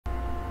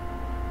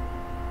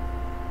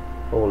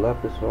Olá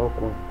pessoal,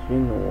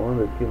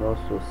 continuando aqui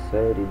nossa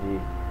série de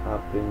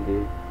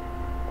aprender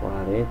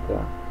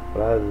 40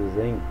 frases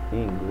em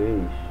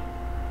inglês.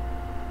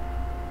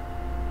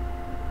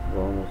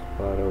 Vamos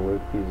para o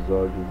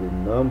episódio de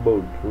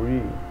number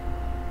 3,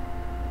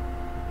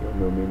 que é o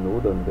meu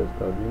menu da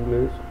Universidade de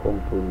Inglês, como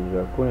todos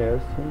já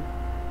conhecem.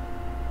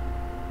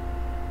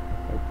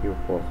 Aqui eu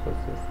posso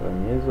acessar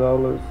minhas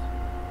aulas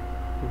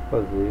e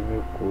fazer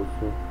meu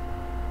curso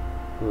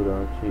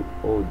durante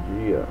o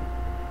dia.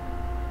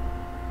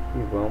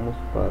 E vamos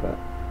para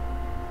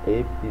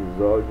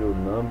episódio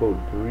number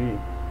 3.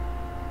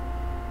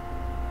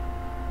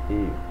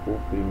 E o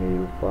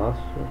primeiro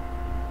passo,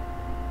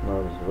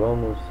 nós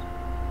vamos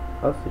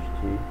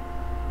assistir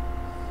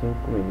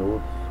 5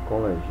 minutos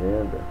com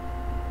legenda,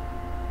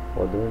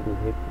 podendo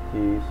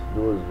repetir isso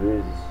 2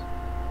 vezes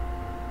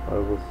para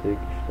você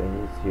que está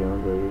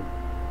iniciando aí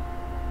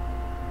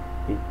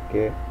e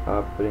quer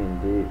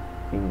aprender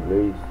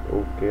inglês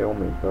ou quer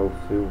aumentar o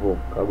seu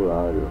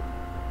vocabulário.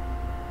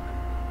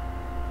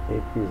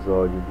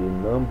 Episódio de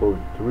number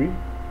 3.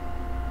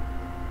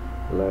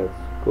 Let's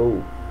go.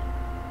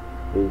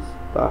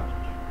 Start.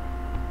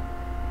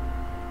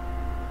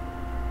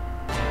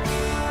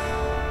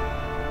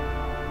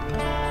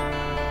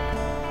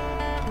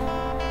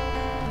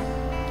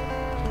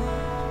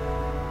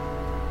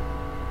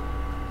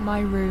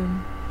 My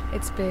room.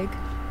 It's big.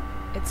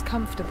 It's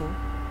comfortable.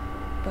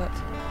 But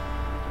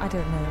I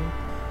don't know.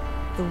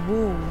 The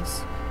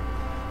walls.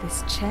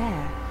 This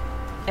chair.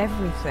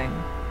 Everything.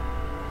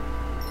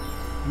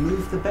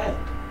 Move the bed.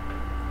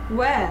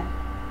 Where?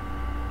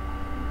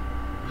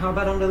 How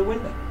about under the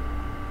window?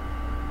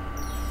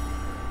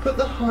 Put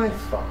the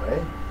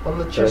hi-fi on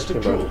the chest Prestem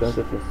of drawers. bastante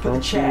Put the atenção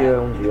que chair é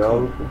um in the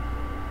diálogo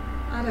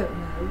I don't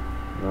know.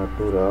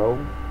 natural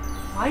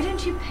Why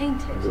don't you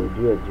paint it? do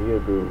dia a dia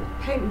de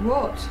Paint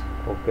what?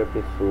 qualquer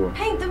pessoa.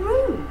 Paint the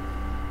room.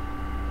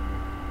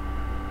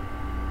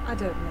 I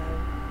don't know.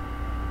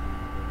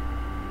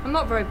 I'm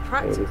not very Eles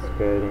practical.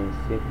 querem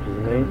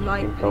simplesmente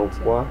Like pintar o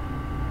painting. quarto,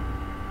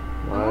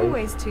 I'm mas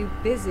always too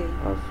busy.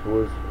 as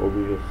suas I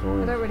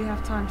objeções. don't really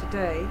have time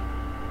today.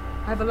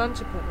 I have a lunch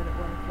appointment at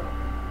 1 o'clock.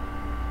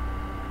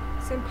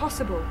 It's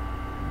impossible.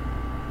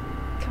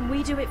 Can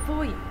we do it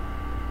for you?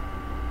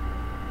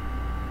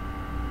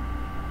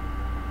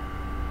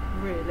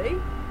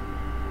 Really?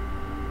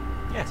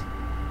 Yes.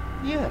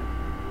 Yeah.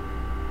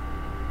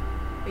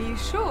 Are you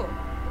sure?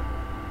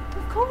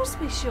 Of course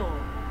we're sure.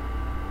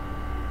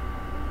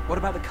 What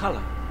about the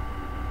colour?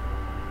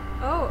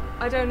 Oh,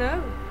 I don't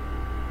know.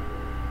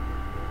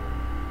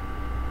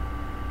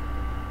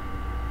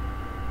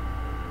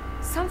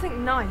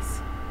 Something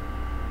nice.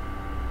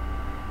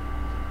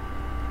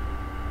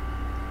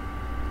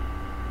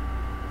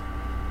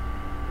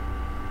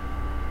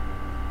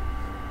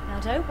 Now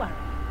don't worry.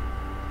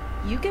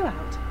 You go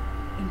out,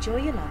 enjoy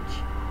your lunch,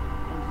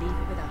 and leave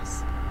it with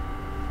us.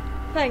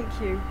 Thank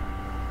you.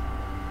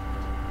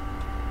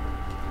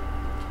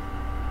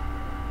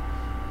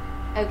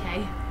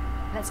 Okay,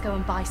 let's go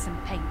and buy some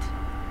paint.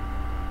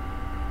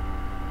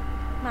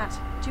 Matt,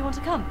 do you want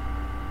to come?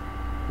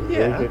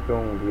 Veja que é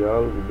um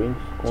diálogo bem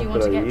Do you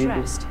want to get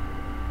descontraído, dressed?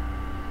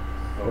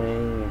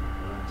 sem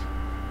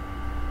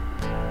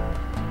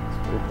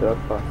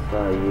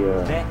ultrapassar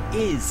aí There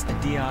is a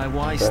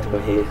DIY a certa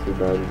store here.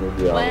 velocidade no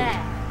diálogo.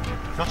 Where?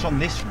 Not on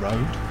this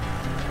road.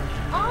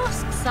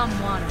 Ask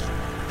someone.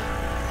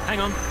 Hang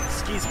on,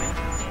 excuse me.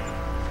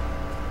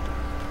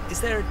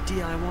 Is there a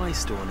DIY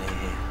store near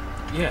here?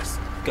 Yes,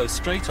 go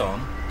straight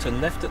on,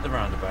 turn left at the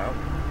roundabout,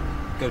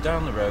 go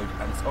down the road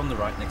and it's on the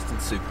right next to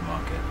the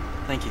supermarket.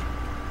 Thank you.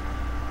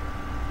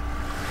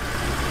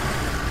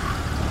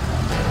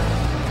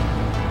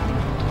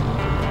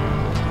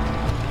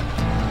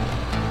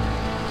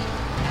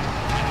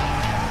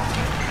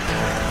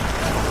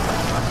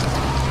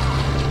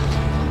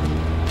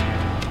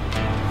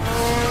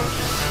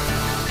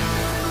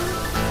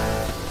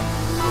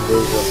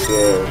 Veja que é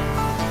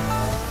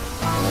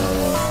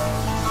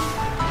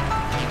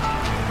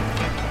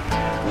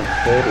um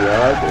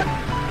seriado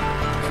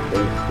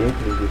bem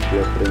simples de se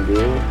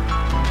aprender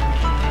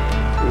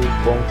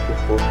e como se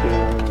fosse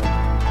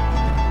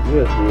um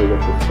dia a dia da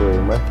pessoa ir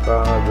ao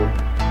mercado,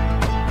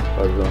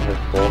 fazer uma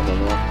reforma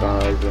numa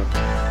casa,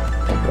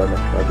 comprar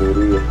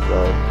mercadorias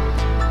para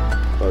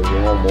fazer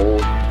um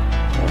almoço,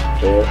 uma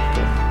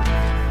festa.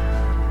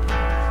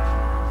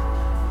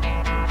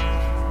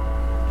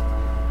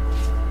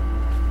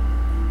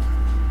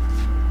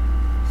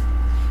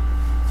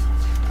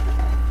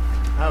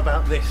 How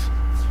about this?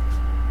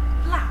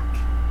 Black.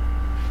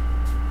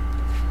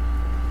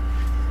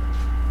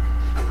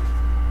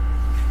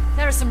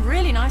 There are some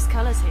really nice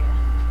colours here.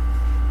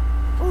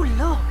 Oh,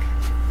 look.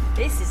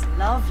 This is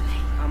lovely.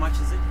 How much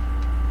is it?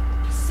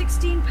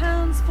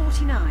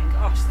 £16.49.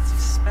 Gosh, that's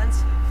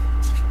expensive.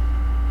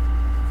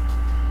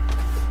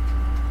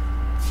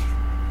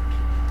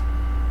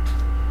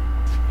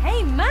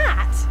 Hey,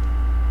 Matt!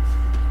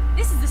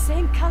 This is the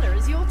same colour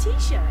as your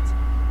t-shirt.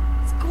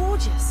 It's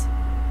gorgeous.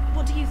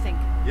 What do you think?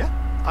 Yeah,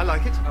 I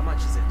like it. How much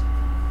is it?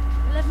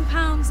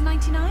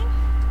 £11.99?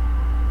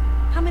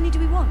 How many do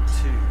we want?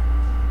 2.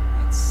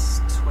 That's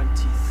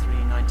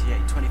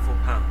 23.98.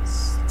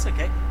 £24. It's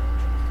okay.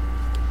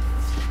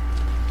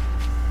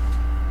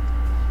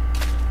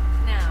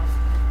 Now,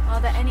 are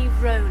there any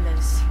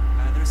rollers?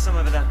 There is some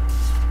over there.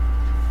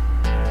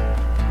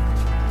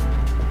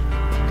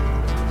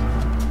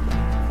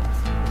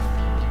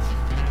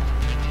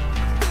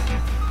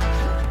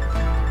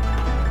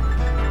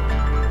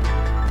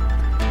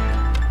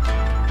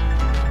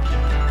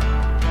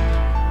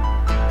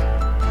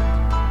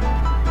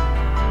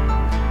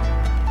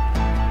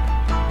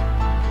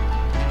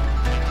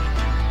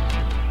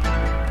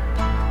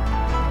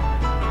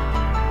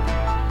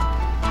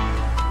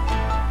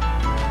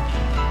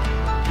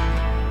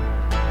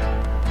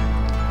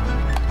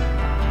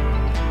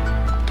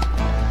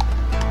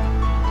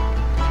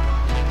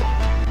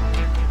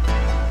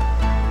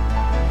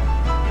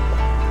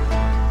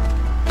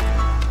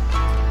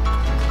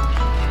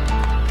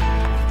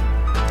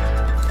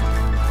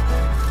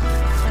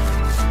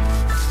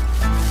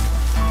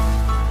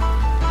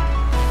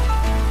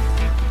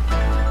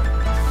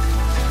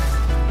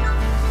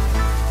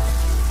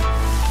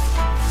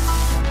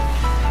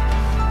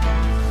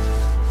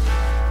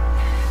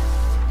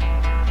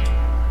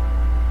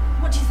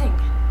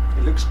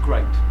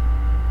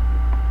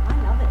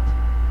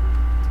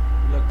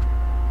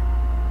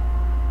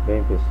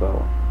 Bem,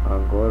 pessoal,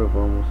 agora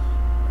vamos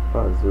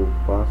fazer o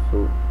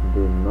passo de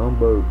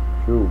number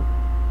 2.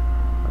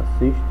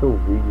 Assista o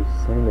vídeo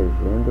sem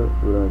legenda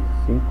durante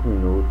 5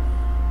 minutos.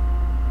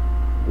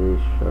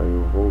 Deixa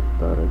eu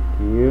voltar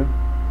aqui.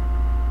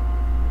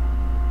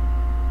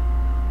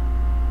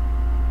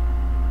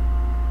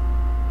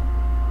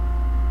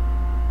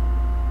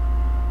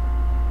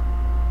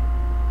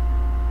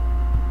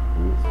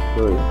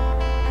 Isso aí.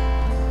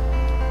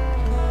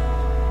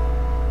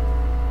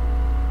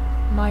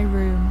 My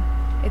room.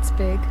 It's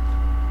big.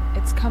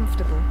 It's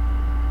comfortable.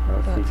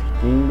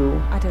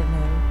 Assistindo I don't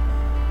know.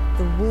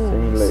 The sem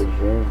walls.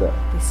 legenda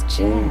This em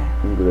chair.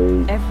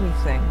 inglês.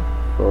 Everything.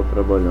 Só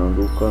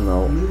trabalhando o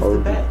canal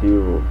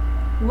auditivo.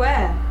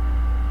 Where?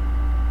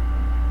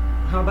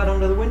 How about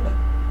under the window?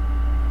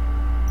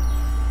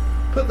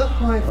 Put the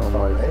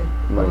hi-fi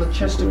on the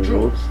chest of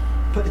drawers.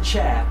 Put the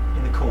chair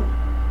in the corner.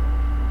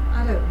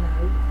 I don't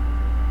know.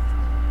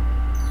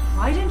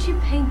 Why don't you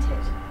paint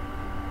it?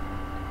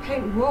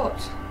 Paint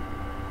what?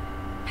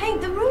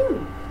 Paint the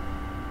room.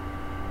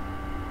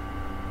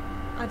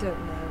 I don't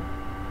know.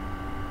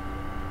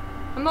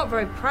 I'm not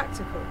very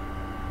practical.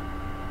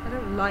 I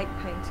don't like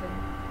painting.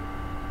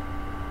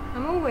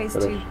 I'm always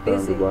too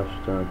busy. Prestando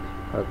bastante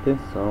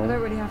atenção I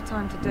don't really have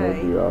time no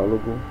today.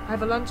 diálogo I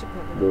have a lunch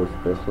appointment. dos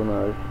at 1 o'clock.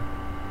 personagens.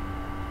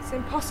 It's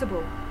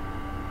impossible.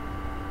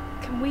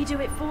 Can we do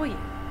it for you?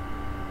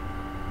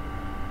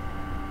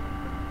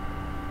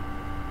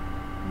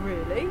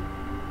 Really?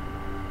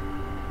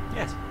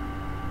 Yes.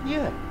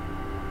 Yeah.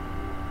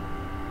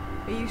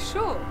 Are you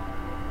sure?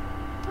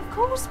 Of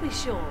course we're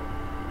sure.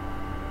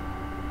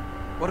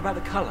 What about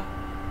the colour?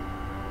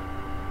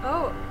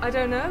 Oh, I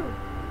don't know.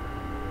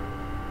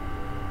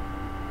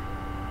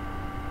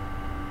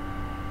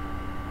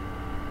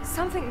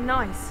 Something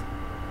nice.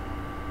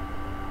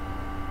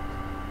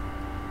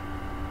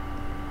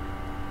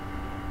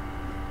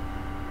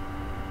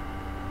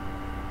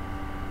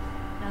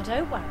 Now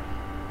don't worry.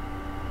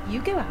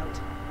 You go out,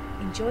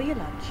 enjoy your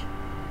lunch,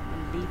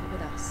 and leave it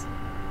with us.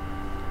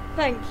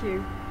 Thank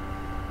you.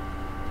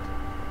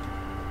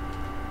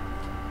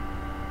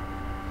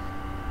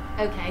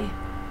 Okay,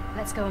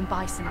 let's go and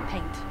buy some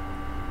paint.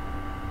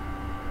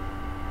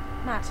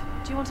 Matt,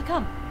 do you want to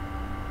come?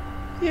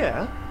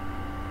 Yeah.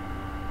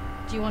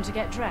 Do you want to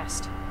get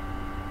dressed?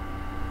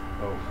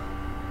 Oh,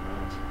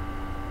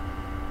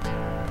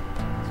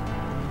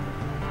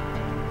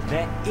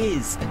 There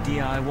is a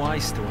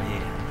DIY store here.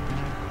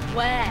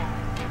 Where?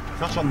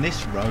 Not on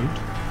this road.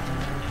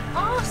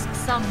 Ask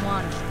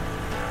someone.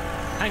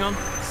 Hang on,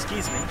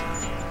 excuse me.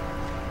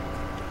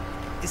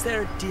 Is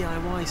there a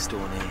DIY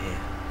store near here?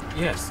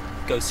 Yes,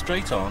 go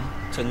straight on,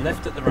 turn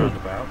left at the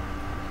roundabout,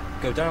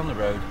 go down the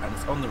road and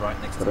it's on the right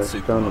next to the Prestando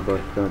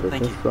supermarket. bastante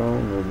Thank you.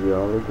 atenção no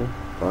diálogo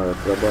para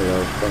trabalhar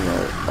o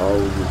canal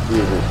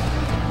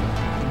auditivo.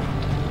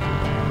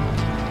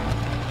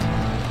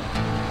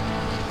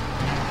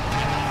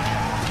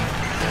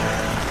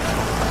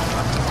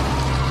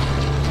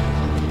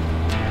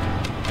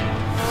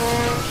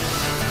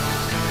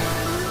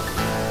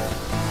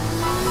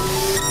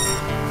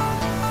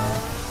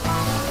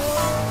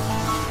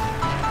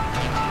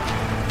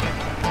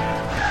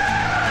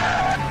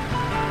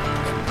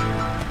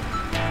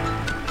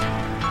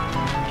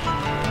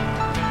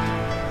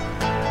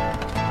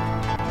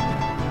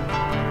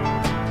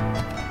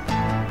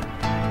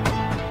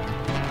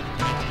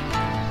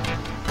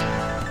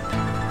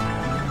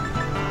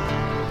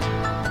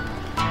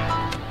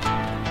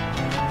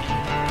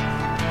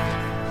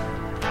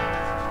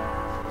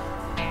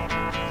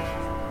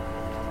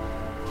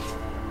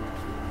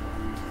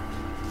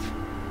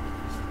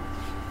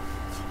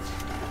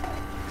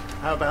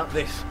 how about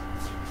this?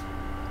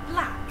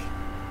 Black.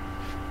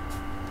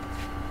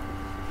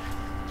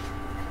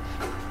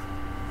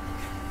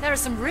 There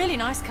are some really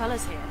nice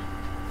colours here.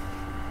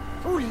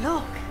 Oh,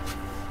 look.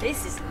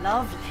 This is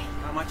lovely.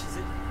 How much is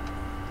it?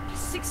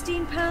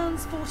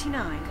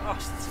 £16.49.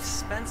 Gosh, that's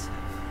expensive.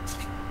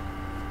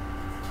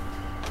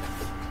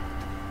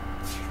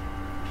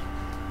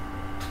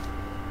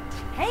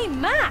 Hey,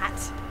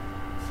 Matt!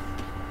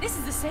 This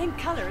is the same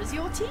colour as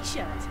your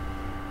t-shirt.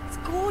 It's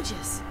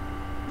gorgeous.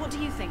 What do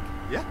you think?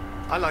 Yeah,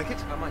 I like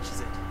it. How much is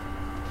it?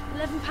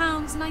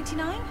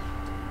 £11.99?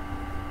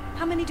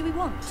 How many do we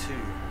want? 2.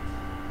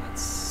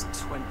 That's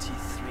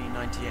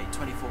 £23.98.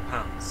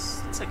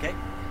 £24. That's okay.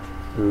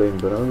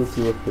 Lembrando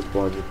que você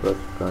pode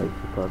praticar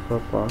esse passo a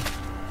passo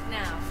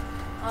Now,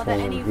 are com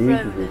there any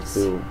vídeos do rollers?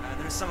 seu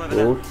There's some over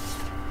there. gosto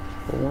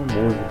ou uma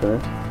música, né?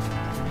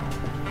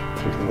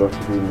 Se você gosta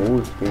de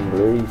música em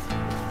inglês,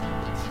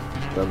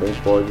 também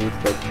pode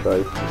praticar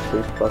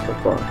esse passo a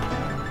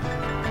passo.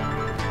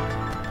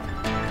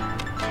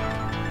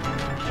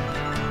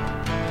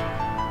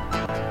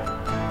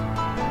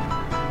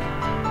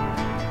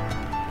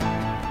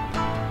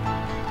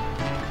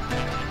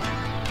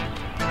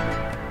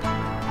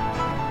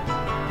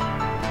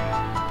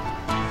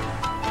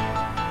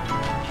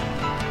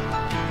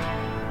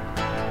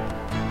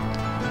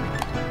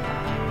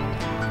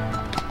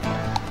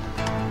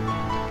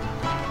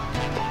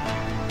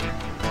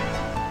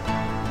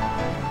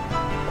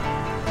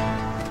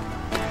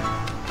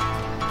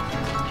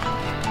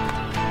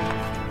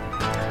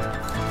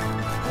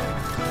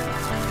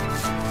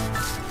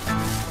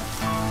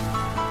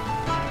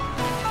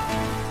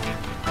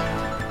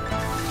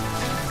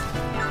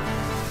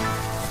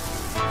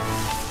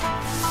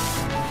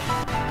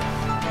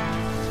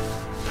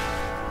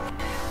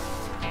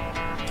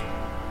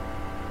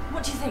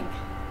 What do you think?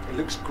 It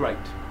looks great.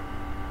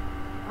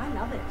 I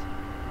love it.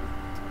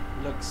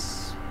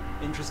 Looks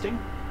interesting.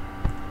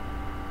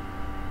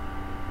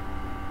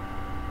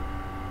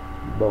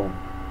 Bom,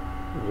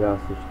 já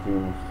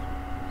assistimos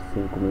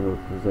 5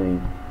 minutos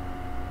em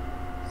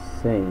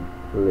sem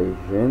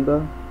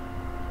legenda.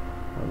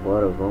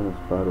 Agora vamos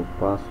para o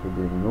passo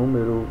de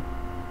número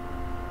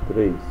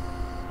 3.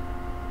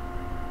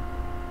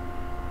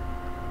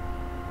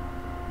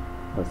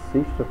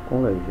 Assista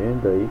com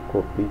legenda e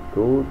copie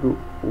todo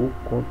o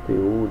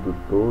conteúdo,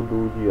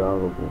 todo o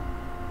diálogo.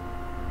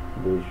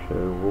 Deixa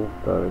eu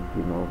voltar aqui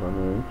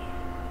novamente.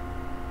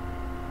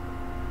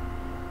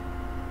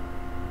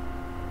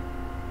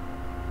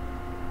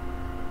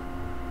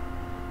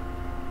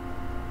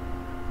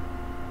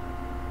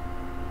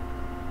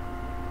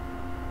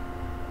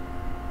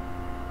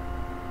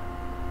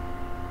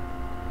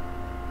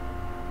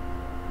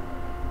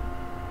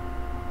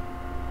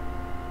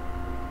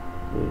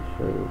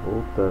 Deixa eu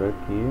voltar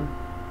aqui.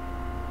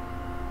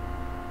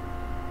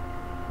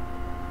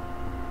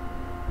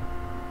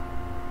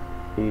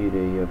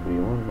 Irei abrir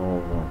uma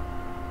nova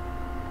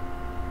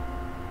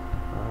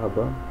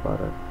aba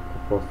para que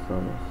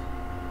possamos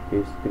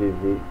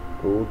escrever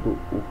todo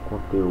o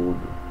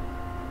conteúdo.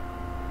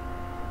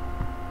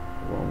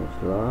 Vamos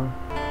lá.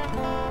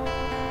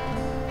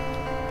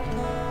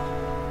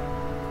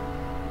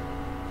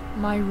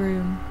 My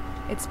room.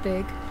 It's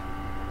big.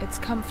 It's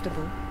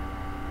comfortable.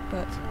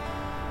 But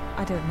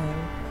I don't know.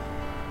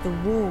 The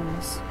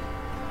walls.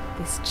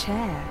 This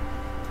chair.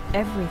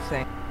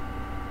 Everything.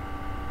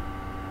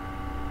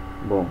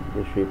 Bom,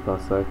 deixei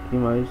passar aqui,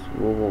 mas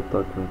vou voltar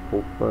aqui um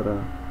pouco para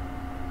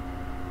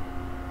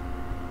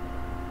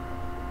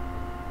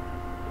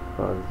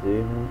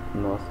fazermos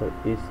nossa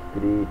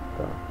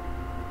escrita.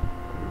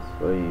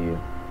 Isso aí.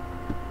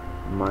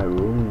 My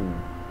room.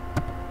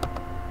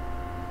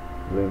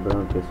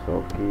 Lembrando,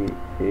 pessoal, que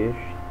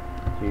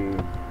este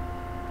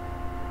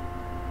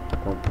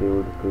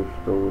conteúdo que eu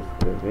estou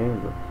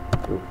escrevendo,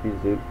 eu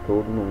fiz ele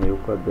todo no meu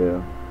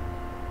caderno.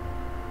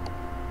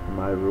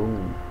 My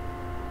room.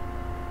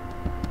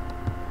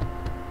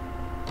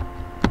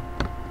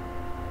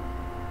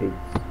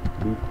 It's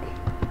big.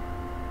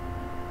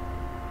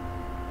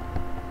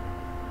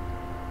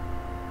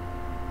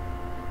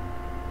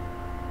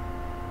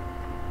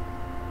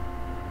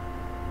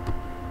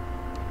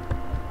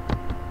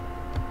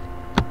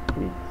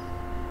 It's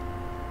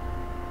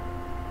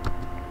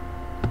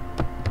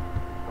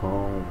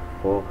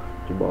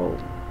comfortable.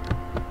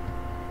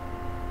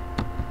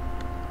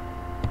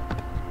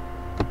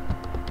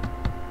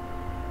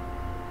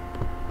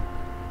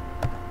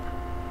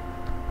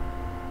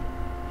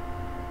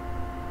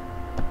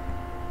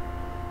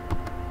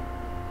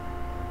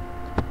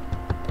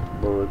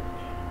 But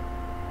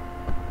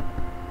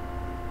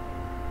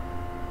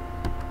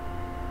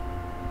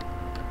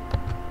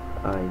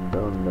I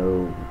don't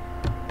know.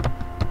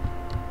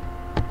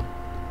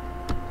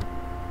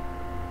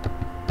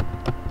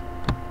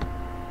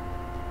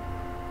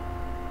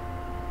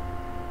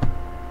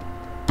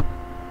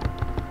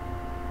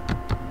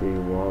 The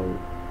wall.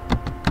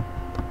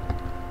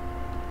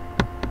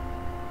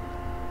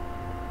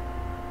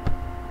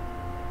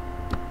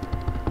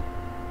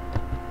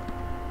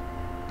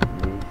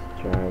 This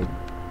child.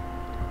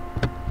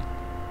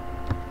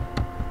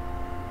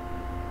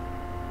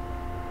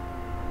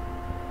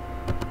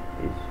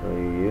 Isso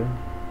aí.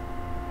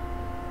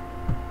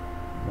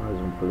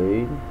 Mais um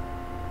play.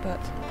 But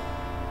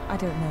I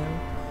don't know.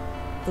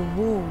 The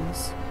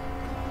walls,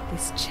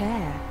 this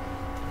chair,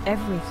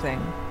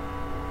 everything.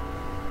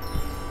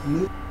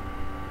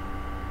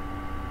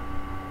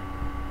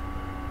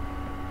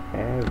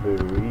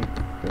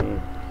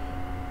 Everything.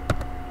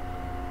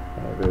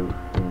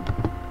 Everything.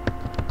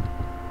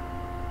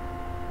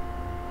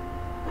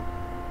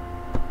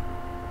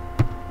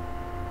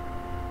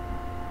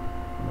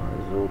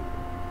 Mais outro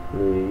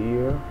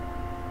player.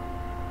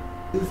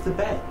 Move the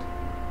bed.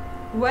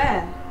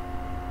 Where?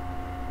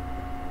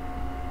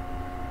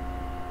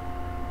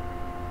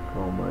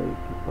 Calma aí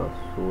que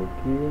passou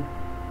aqui.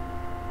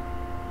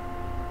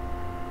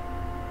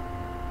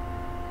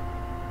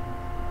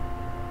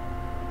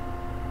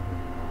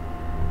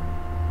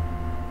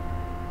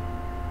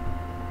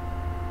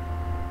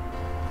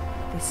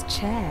 This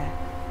chair,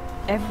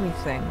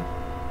 everything.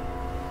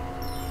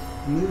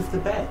 Move the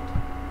bed.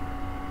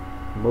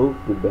 Move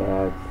the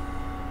bed.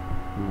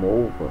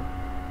 Move.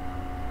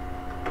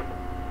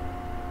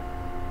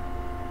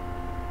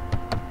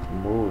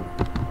 Move.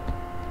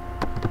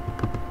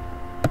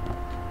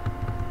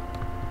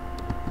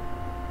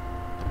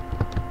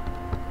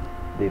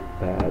 The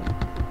bed.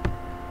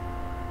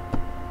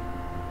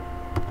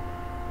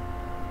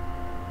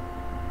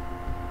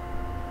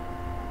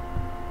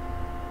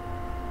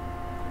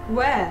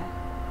 Where?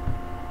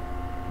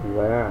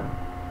 Where?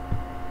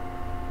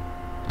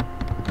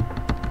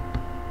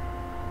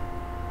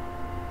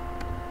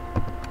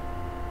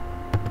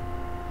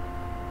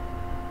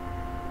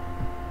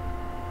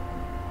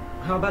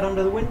 How about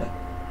under the window?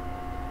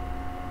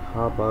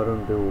 How about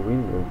on the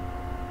window?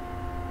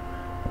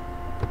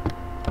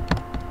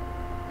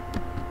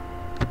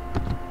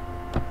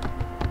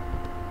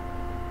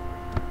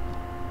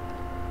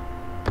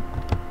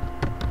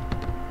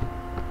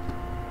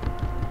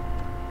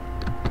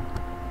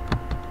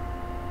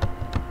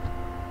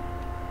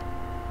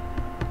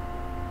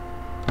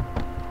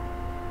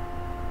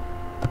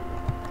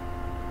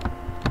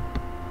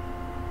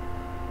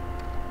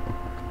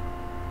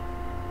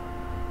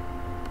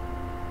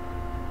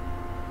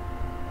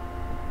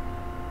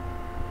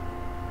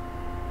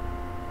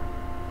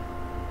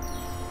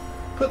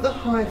 Put the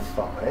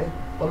hi-fi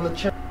on the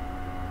chair.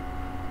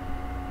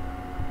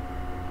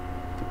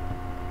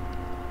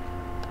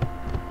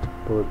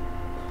 Put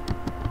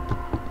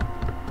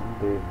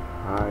the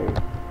high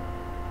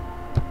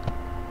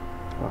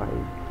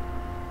five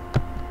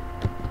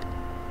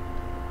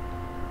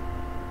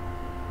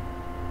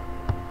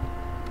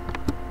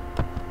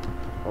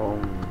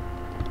on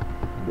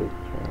the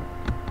chair.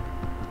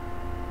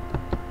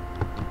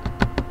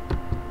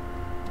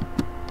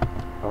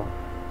 Off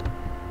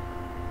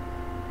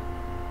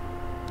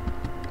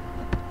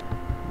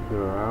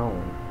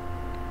ground.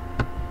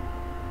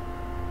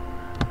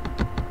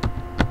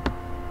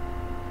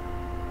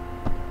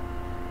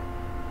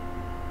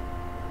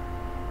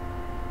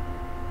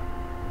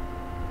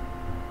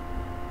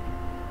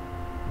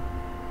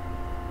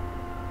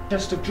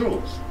 Chest of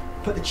drawers.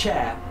 Put the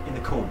chair in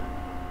the corner.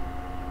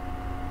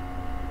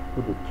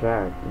 Put the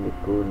chair in the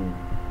corner.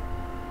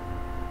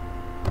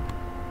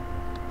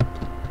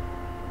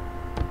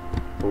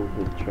 Put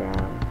the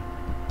chair.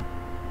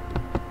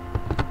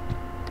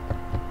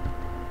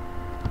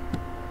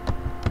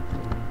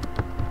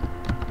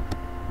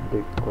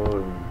 The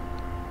corner.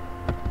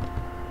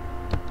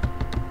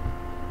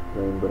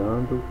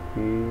 Lembrando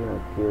que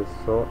aqui é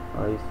só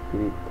a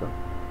escrita.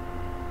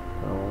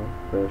 Então,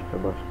 presta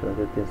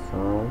bastante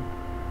atenção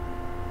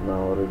na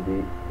hora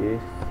de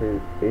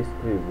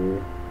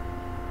escrever.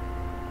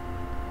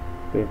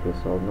 Bem,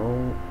 pessoal,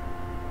 não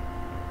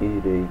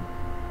irei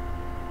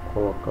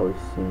colocar os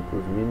 5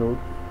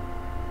 minutos,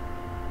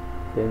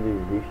 tendo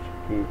em vista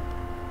que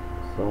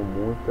são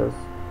muitas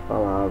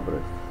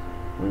palavras,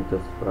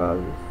 muitas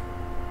frases.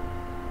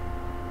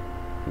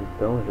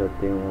 Então, já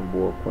tem uma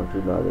boa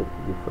quantidade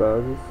aqui de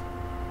frases.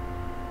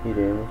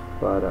 Iremos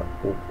para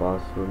o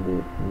passo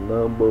de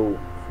number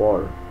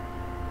 4.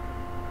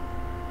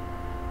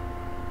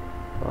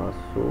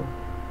 Passo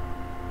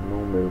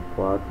número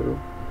 4.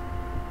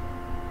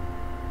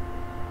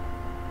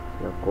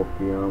 Já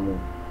copiamos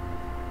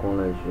com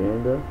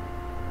legenda,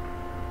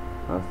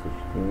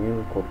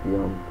 assistindo,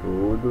 copiamos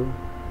tudo.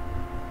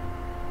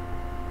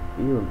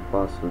 E o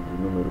passo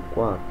de número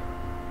 4.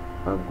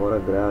 Agora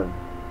grave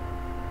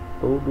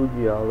todo o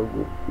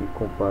diálogo e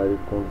compare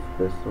com os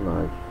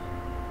personagens.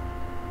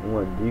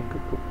 Uma dica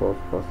que eu posso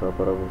passar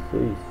para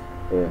vocês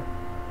é: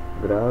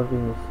 grave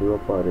no seu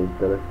aparelho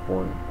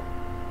telefônico.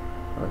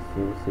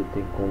 Assim você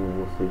tem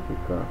como você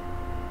ficar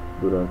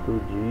durante o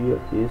dia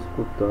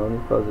escutando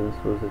e fazendo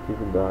suas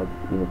atividades,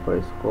 indo para a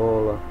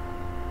escola,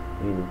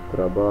 indo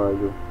para o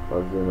trabalho,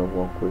 fazendo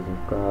alguma coisa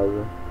em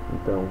casa.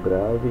 Então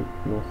grave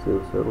no seu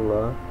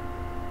celular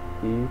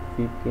e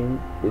fiquem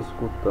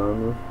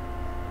escutando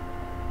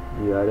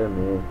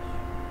diariamente.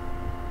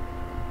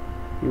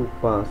 E o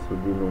passo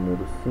de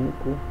número 5,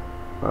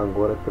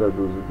 agora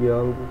traduz o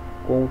diálogo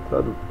com o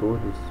tradutor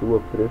de sua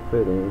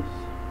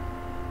preferência.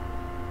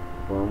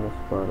 Vamos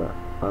para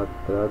a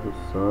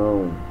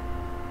tradução.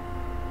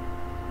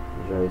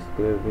 Já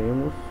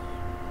escrevemos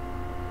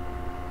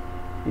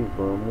e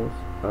vamos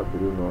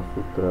abrir o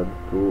nosso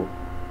tradutor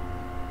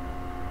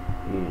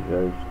e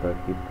já está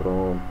aqui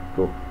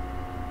pronto.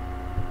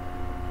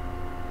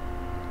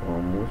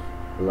 Vamos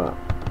lá.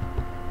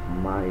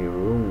 My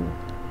room,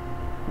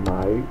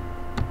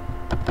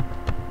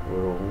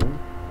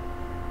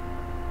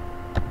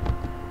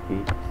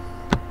 it's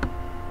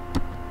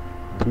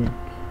big.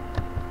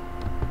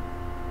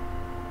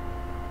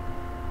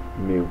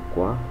 Meu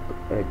quarto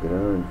é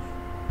grande.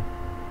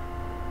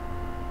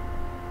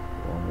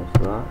 Vamos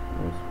lá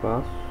no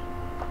espaço.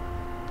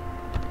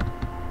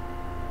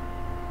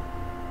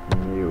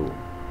 Meu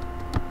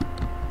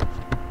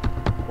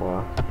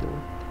quarto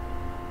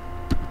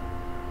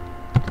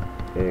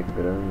é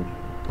grande.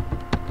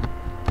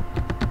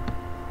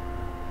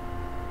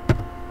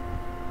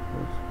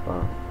 No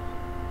espaço.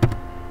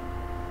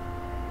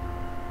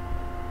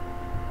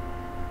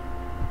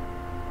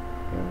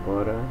 E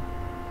agora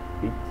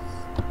it's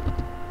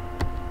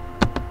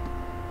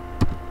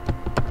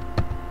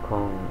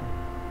comfortable.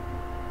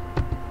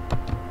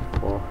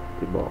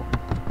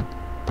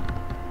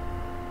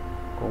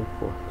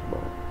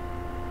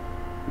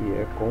 E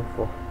é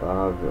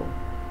confortável.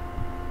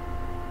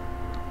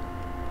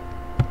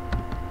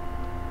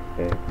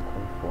 É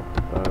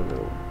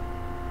confortável.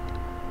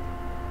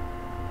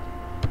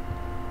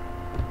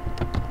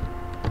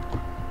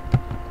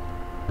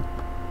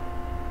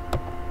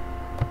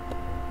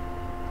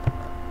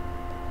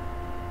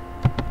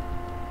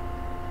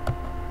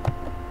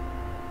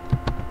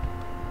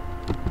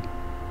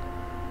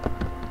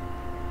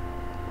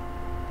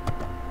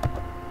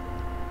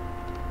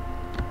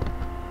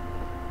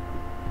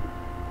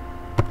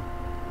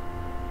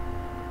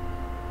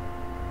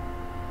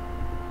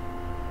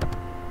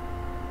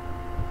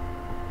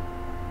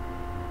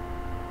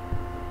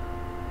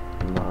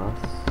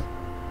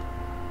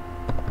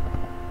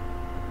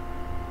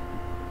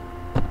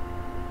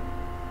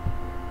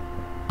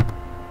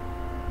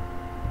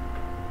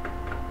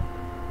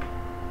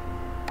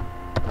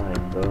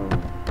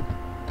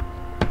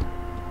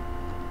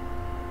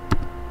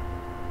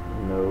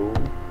 No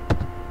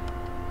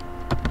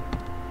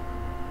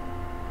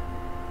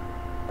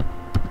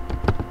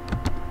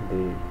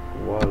the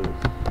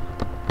walls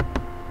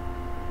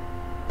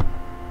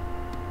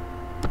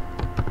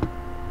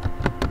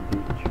the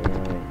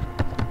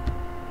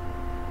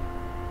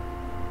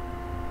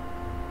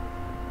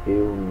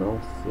eu não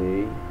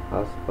sei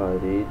as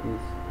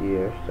paredes e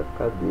esta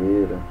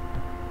cadeira.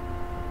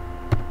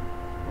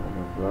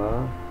 Vamos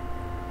lá.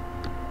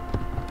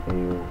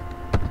 Eu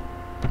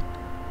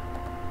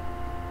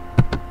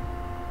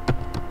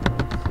não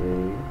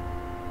sei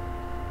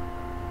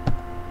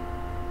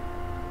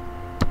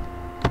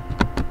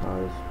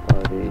as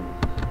paredes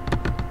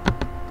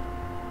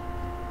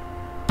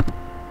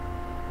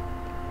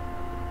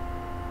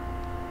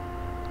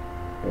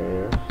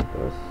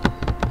estas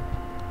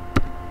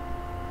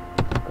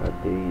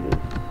cadeiras.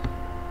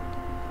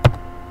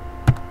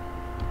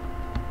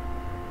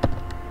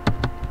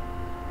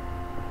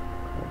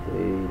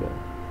 Cadeira.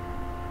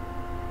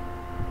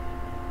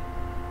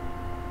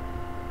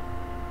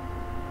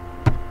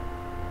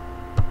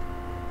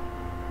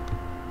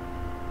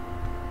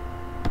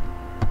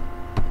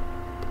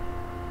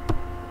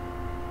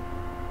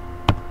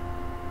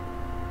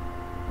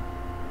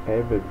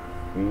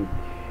 Everything.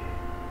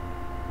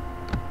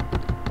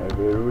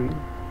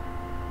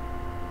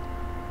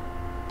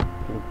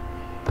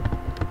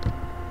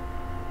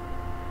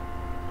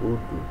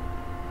 Tudo,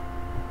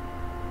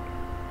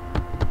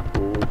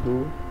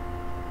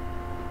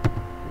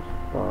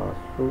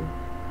 espaço,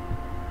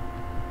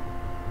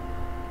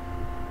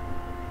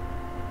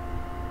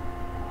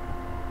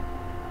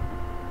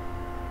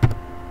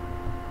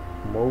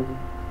 move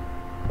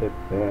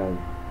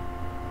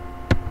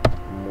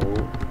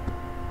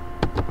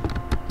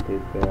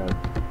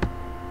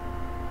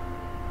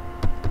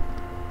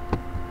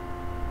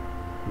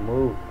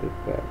the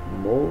bed,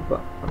 mova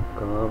a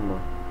cama,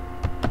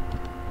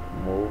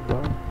 mova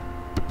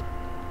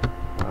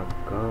a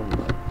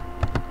cama.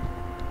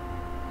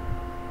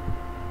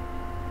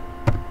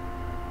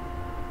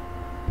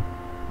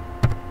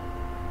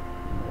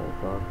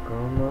 Mova a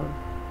cama.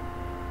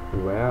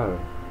 Where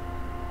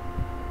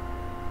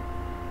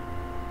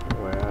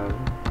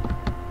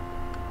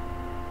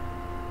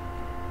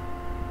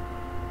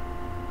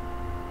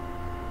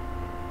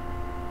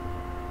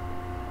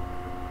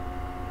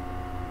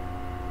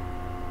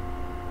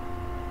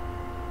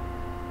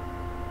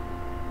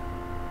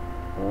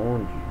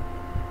onde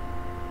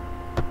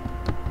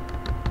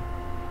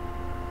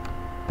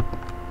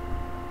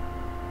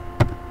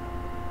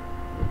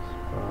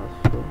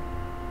espaço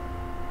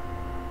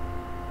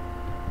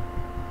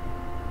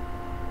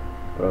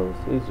para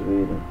vocês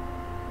verem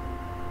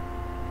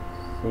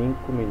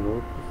 5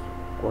 minutos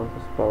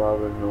quantas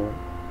palavras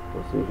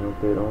vocês não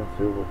terão no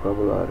seu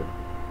vocabulário.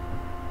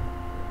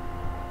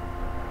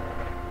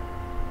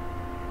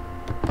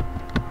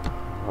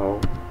 How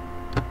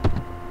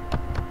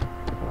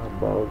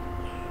about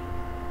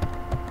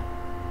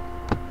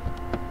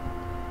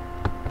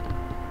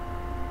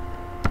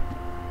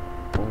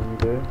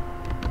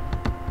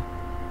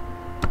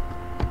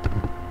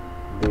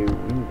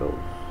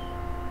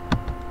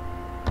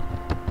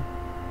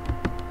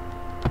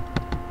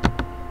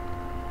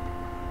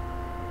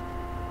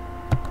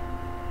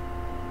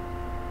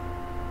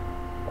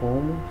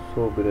Como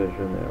sobre a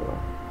janela.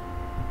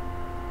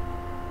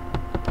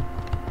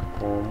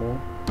 Como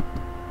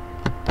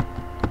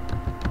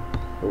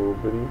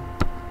sobre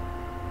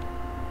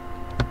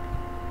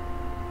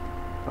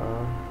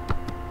a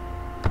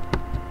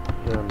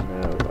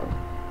janela.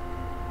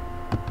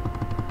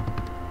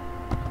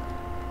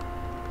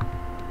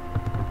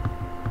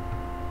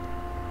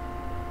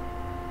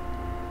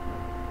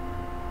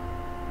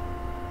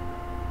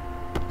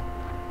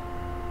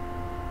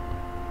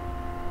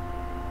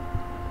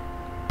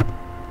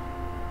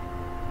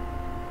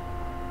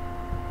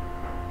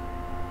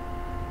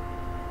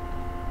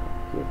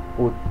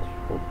 Put,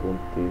 faltou um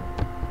T.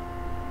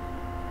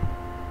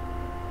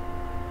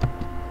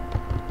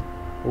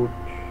 Put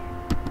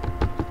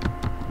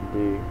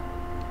the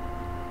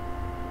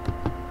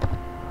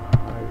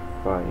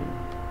hi-fi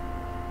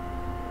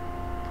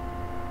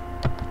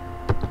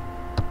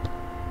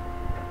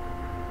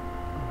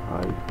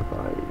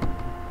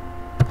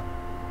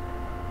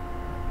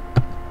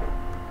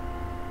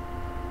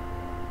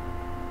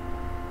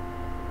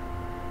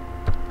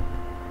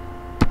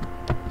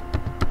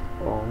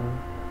on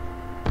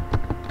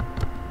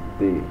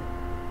the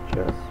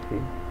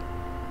chassis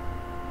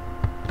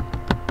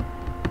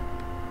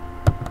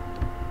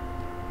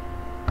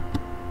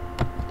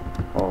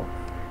of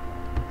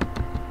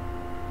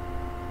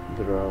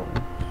drones.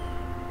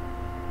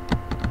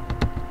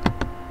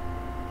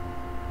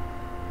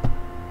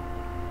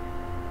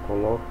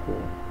 Coloco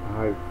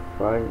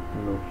hi-fi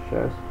no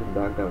chassi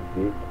da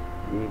gaveta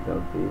e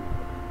gaveta.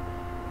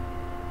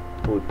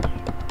 Put,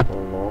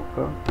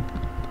 coloca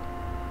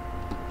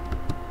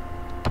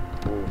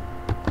o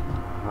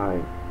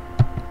hi-fi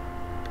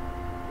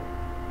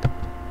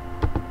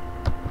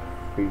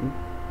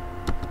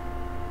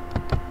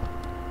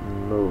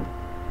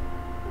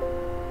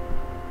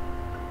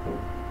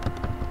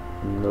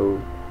no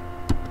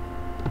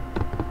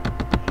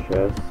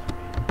chassi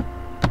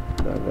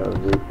da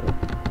gaveta.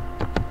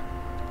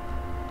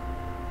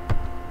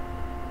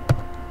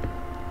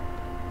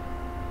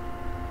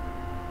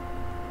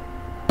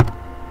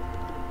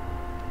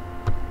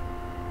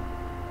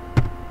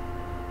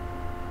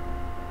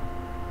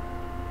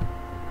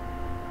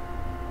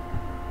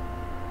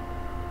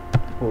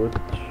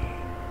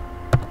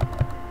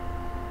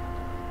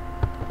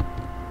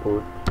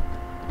 Put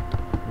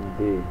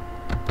the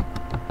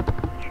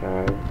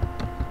child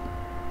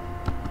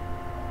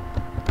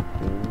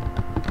in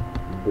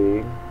the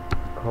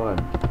car.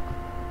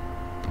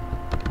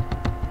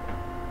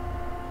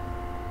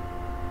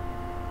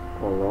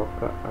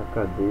 Coloca a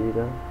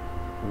cadeira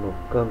no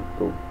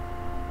canto.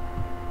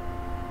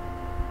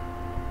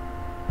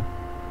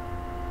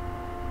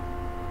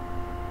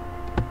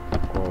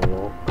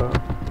 Coloca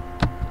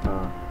a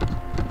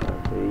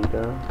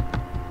cadeira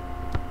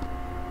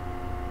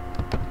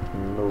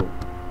no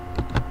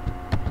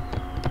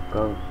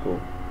canto.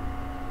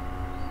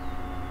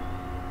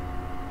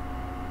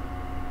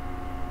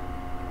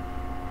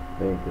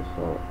 Bem,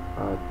 pessoal,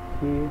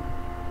 aqui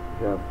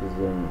já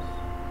fizemos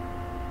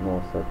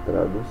nossa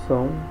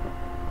tradução.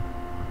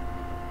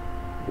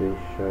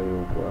 Deixa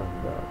eu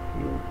guardar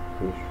aqui,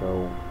 fechar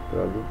o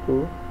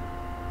tradutor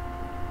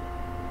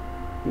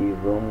e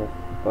vamos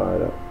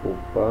para o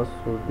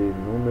passo de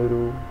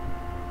número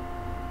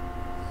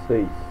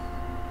 6.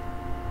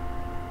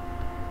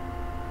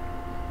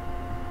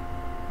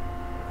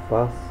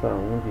 Faça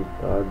um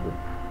ditado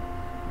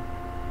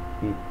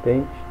e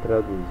tente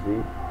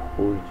traduzir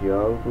os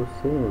diálogos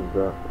sem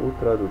usar o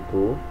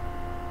tradutor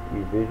e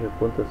veja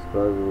quantas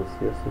frases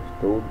você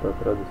acertou da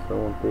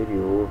tradução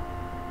anterior.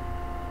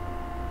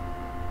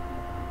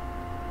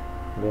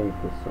 Bem,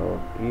 pessoal,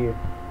 aqui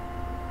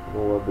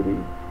vou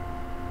abrir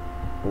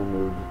o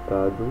meu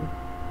ditado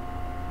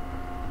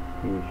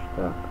que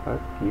está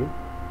aqui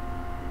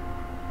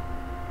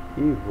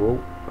e vou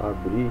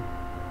abrir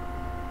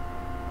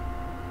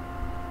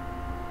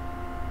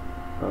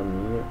a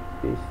minha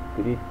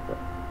escrita.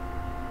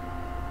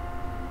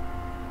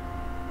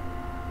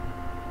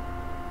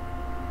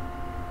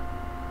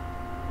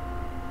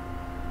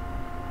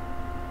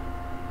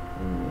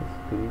 Minha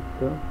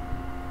escrita.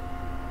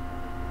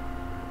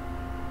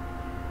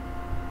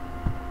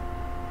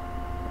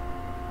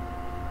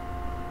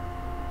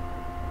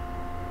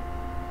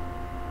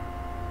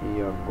 E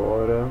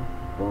agora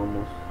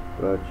vamos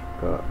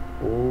praticar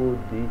o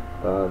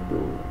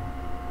ditado.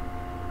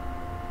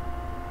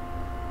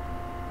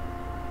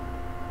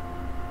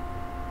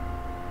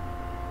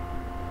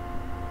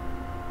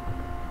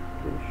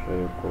 Deixa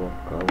eu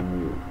colocar o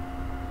meu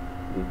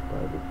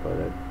ditado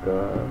para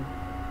cá.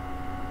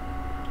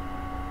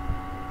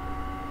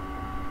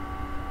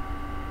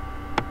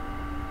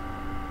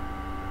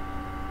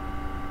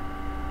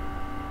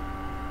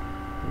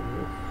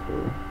 Isso.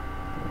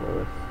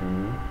 Agora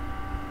sim.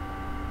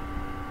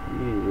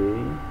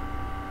 Irei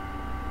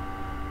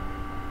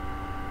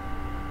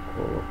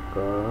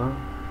colocar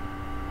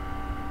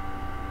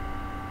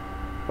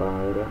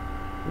para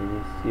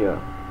iniciar.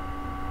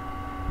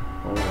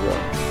 Vamos lá.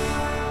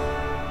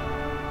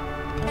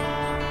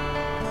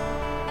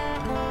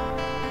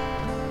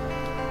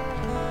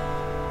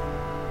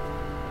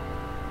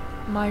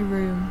 My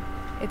room.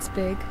 It's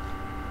big.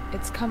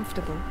 It's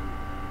comfortable.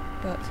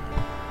 But...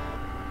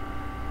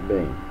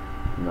 Bem,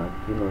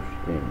 aqui nós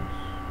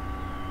temos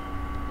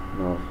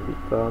nosso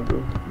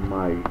ditado,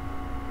 my,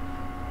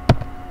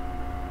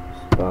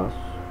 espaço,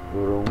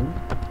 room,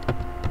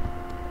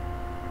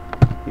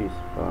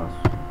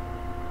 espaço,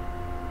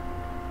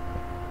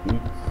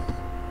 it's,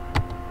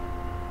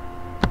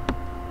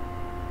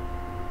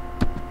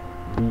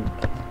 big,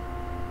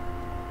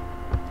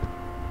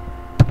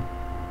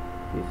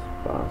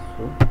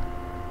 espaço,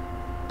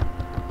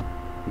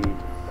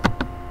 it's,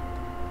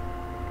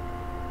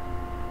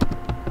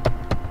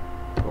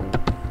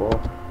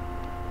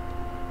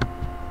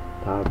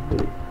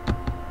 confortável,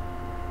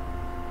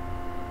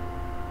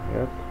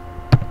 reto,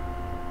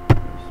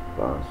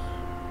 espaço,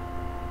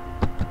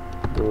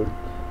 good,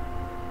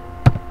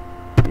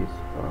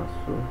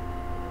 espaço,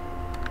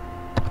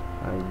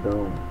 I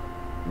don't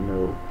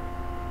know,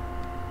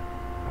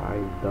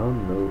 I don't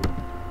know,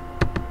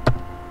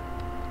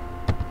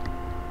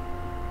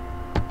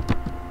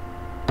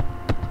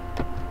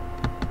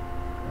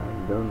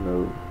 I don't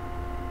know,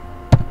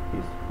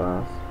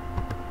 espaço,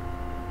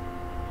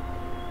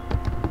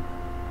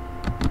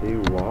 the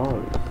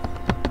walls,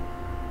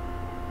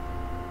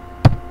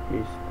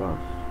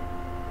 espaço,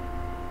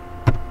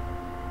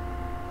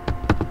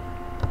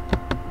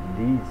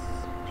 this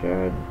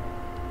chair,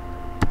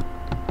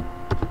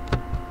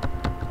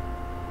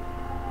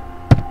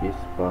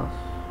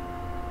 espaço,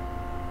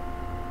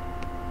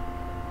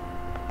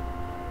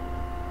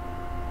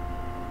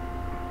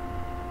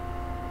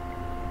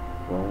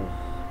 vamos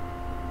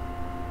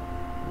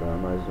dar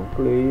mais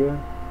player.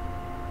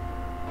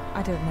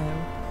 I don't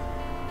know.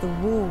 The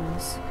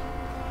walls,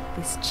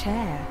 this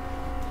chair,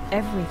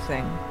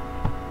 everything.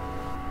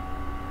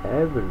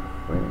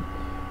 Everything,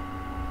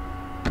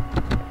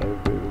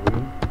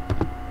 everything,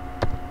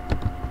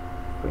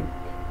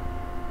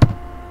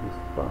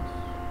 espaço,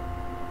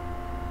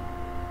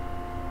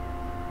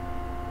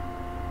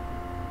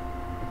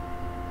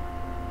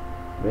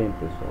 bem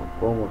pessoal,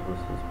 como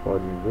vocês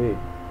podem ver,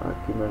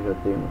 aqui nós já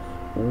temos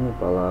uma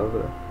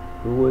palavra,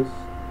 2,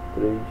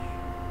 3,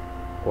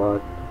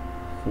 4,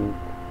 5,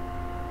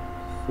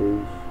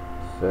 6,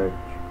 7,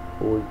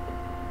 8,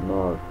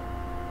 9.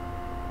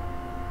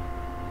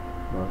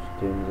 Nós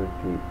temos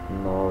aqui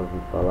 9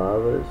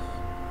 palavras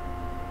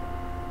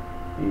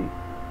e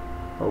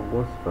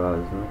algumas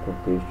frases no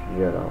contexto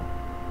geral,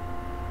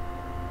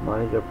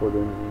 mas já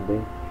podemos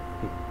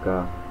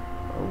identificar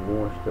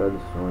algumas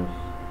traduções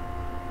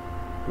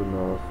do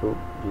nosso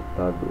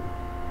ditado.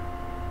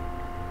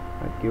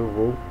 Aqui eu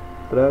vou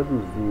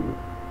traduzir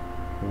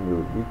o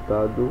meu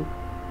ditado.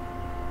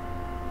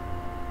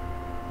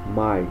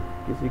 My,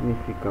 que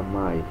significa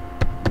my,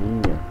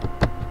 minha.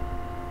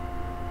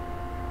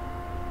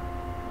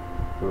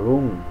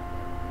 Room,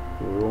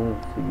 room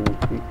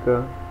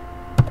significa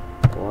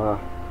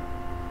quarto.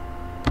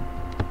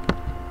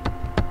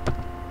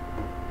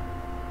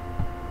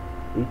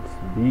 It's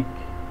big,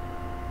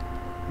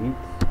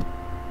 it's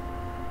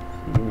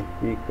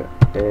significa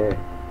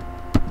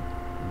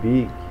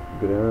big,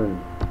 grande.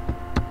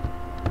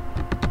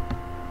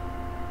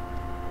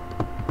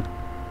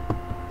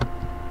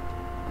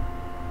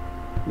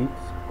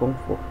 It's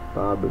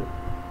confortável.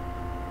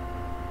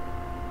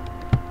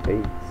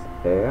 It's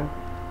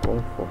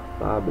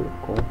confortável,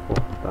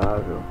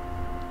 confortável,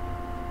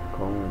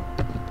 confortável.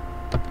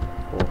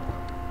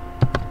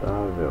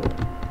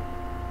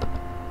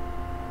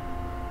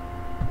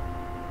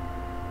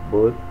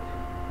 But,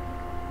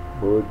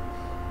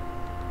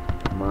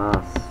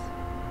 mas.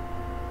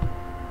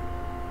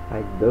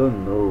 I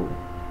don't know.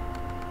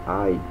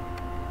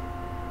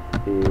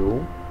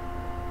 Eu,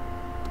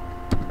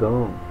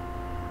 don't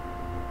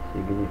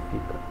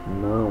significa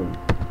não.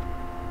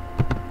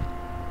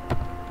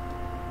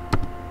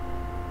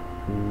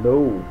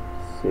 No,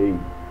 sei.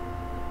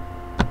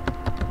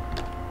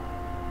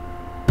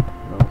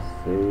 Não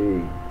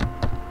sei.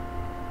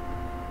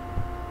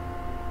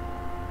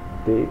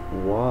 The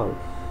walls,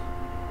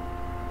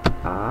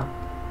 a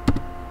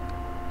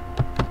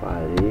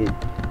parede.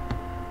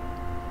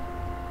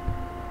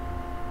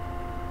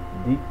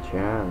 The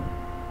chair,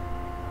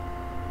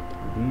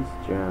 this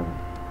chair,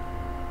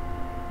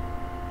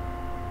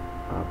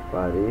 a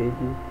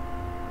parede.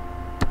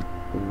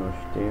 E nós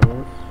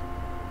temos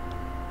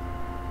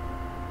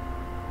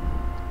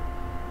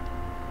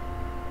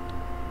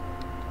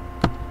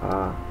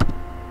a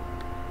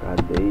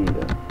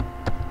cadeira.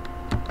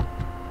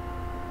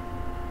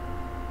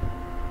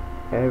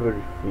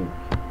 Everything,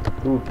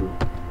 tudo.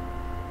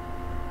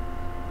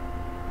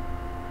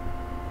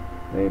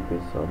 Bem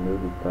pessoal, meu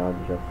ditado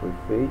já foi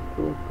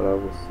feito. Para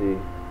você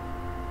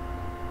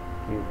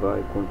que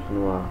vai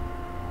continuar,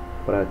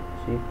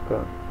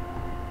 pratica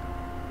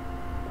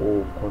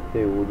o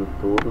conteúdo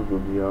todo do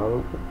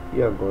diálogo.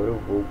 E agora eu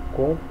vou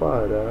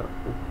comparar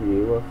o que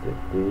eu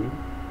acertei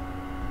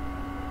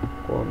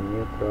com a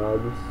minha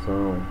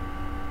tradução.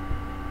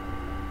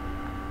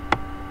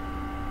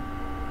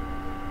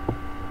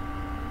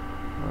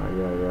 Ai,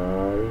 ai,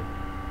 ai.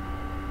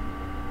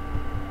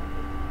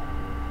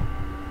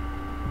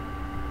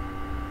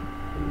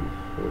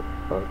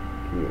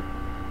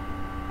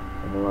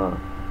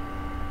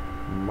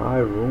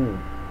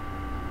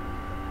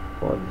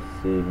 pode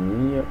ser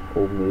minha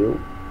ou meu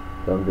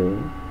também.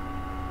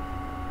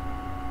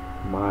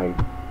 My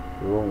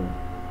room.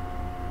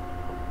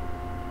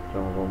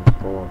 Então vamos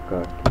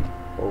colocar aqui,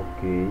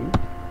 ok.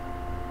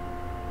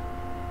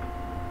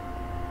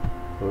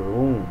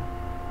 Room,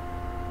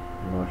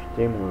 nós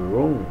temos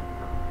room,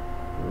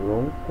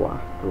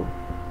 quarto.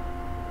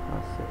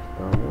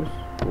 Acertamos,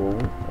 room,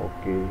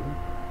 ok.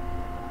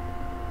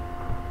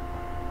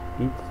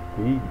 It's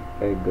big,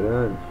 é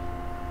grande.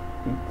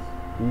 It's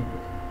big,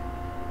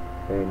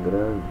 é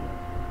grande.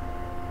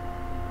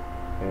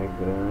 É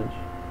grande.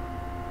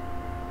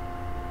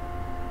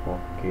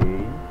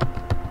 Ok.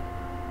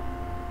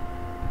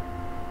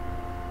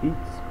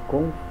 It's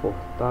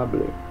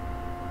comfortable.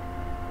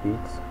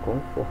 It's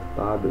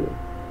comfortable.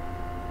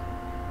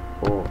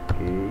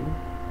 Ok.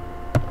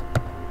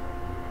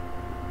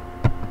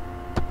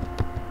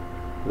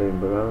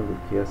 Lembrando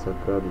que essa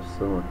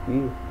tradução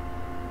aqui,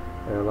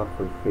 ela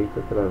foi feita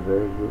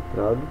através do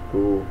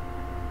tradutor.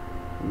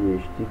 E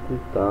este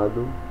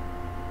ditado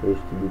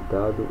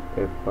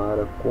é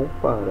para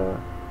comparar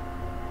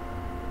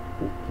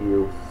o que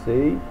eu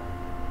sei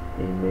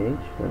em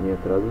mente, na minha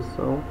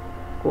tradução,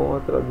 com a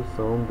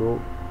tradução do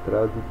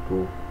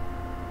tradutor.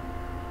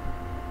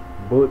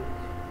 But,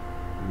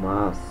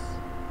 mas.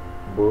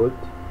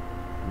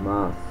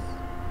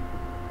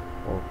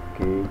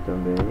 Ok,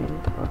 também,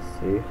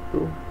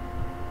 acerto.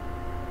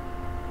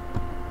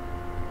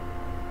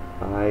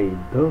 I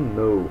don't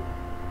know.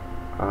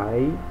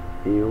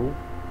 Eu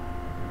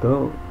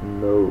don't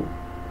know.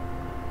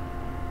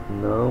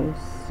 Não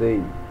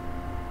sei.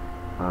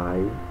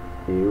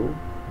 Eu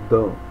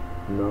don't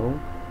não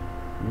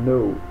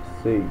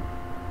sei.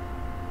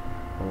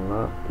 Vamos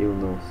lá, eu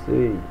não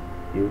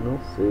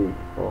sei.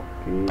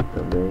 Ok,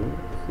 também,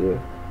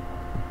 certo.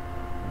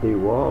 They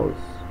was,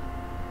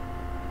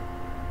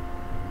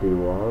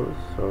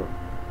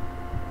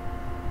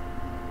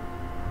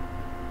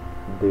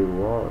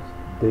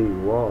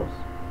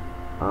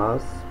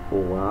 as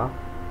ou a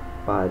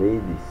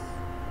paredes.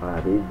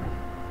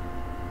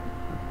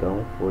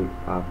 Então foi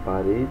a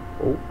parede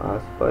ou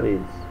as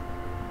paredes.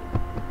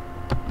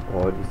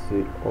 Pode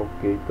ser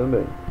ok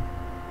também.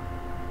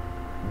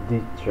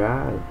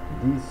 Discharge.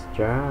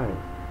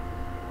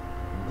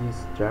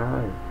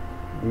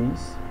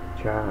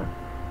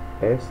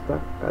 Esta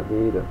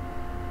cadeira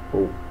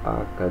ou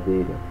a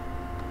cadeira.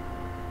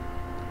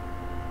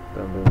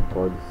 Também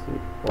pode ser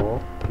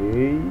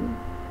ok.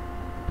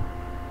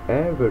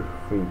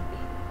 Everything,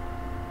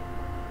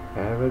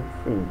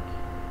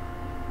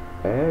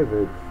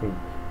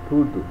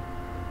 tudo.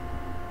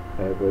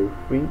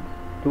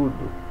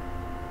 Tudo.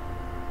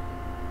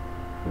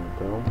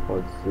 Então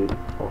pode ser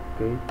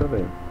ok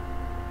também.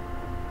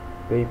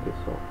 Bem,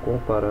 pessoal,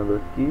 comparando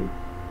aqui,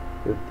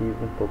 eu tive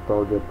um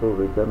total de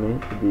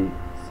aproveitamento de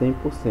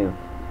 100%.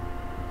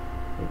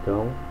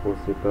 Então,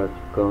 você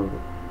praticando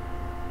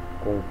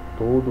com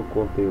todo o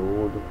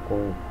conteúdo,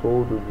 com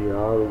todo o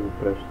diálogo,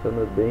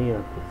 prestando bem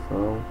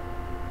atenção,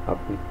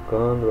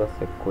 aplicando a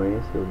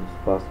sequência dos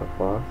passo a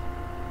passo,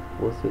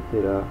 você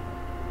terá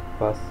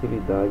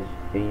facilidade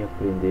em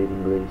aprender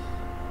inglês,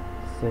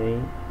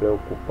 sem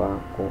preocupar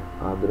com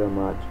a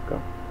gramática.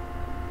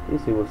 E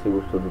se você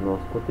gostou do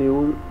nosso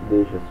conteúdo,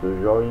 deixa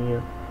seu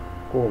joinha,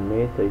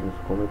 comenta aí nos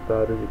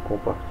comentários e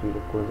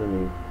compartilha com os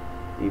amigos.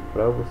 E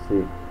para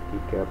você que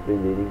quer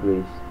aprender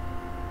inglês,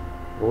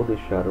 vou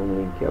deixar um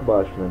link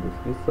abaixo na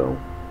descrição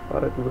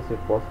para que você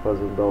possa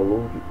fazer um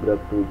download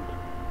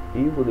gratuito.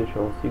 E vou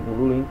deixar um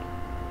segundo link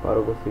para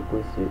você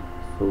conhecer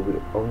sobre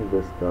a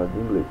Universidade de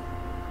Inglês.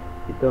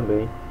 E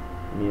também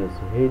minhas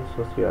redes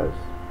sociais.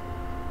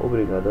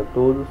 Obrigado a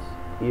todos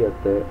e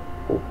até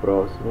o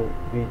próximo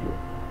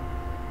vídeo.